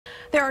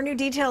There are new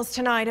details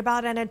tonight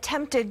about an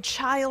attempted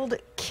child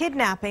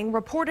kidnapping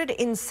reported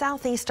in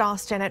southeast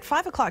Austin. At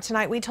 5 o'clock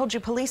tonight, we told you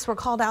police were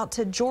called out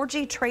to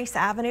Georgie Trace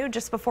Avenue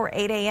just before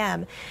 8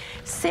 a.m.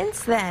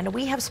 Since then,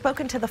 we have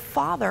spoken to the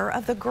father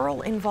of the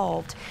girl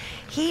involved.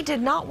 He did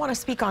not want to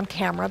speak on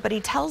camera, but he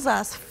tells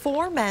us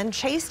 4 men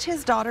chased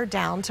his daughter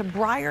down to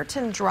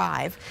Briarton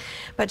Drive,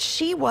 but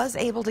she was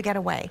able to get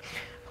away.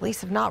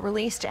 Police have not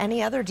released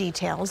any other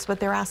details, but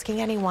they're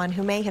asking anyone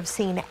who may have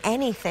seen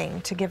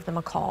anything to give them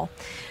a call.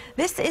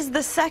 This is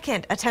the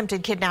second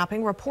attempted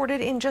kidnapping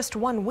reported in just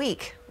 1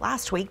 week.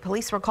 Last week,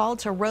 police were called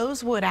to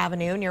Rosewood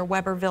Avenue near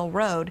Weberville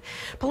Road.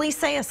 Police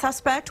say a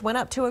suspect went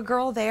up to a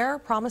girl there,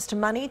 promised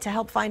money to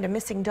help find a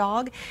missing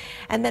dog,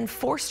 and then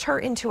forced her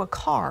into a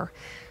car.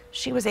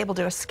 She was able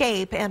to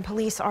escape, and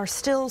police are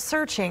still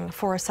searching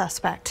for a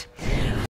suspect.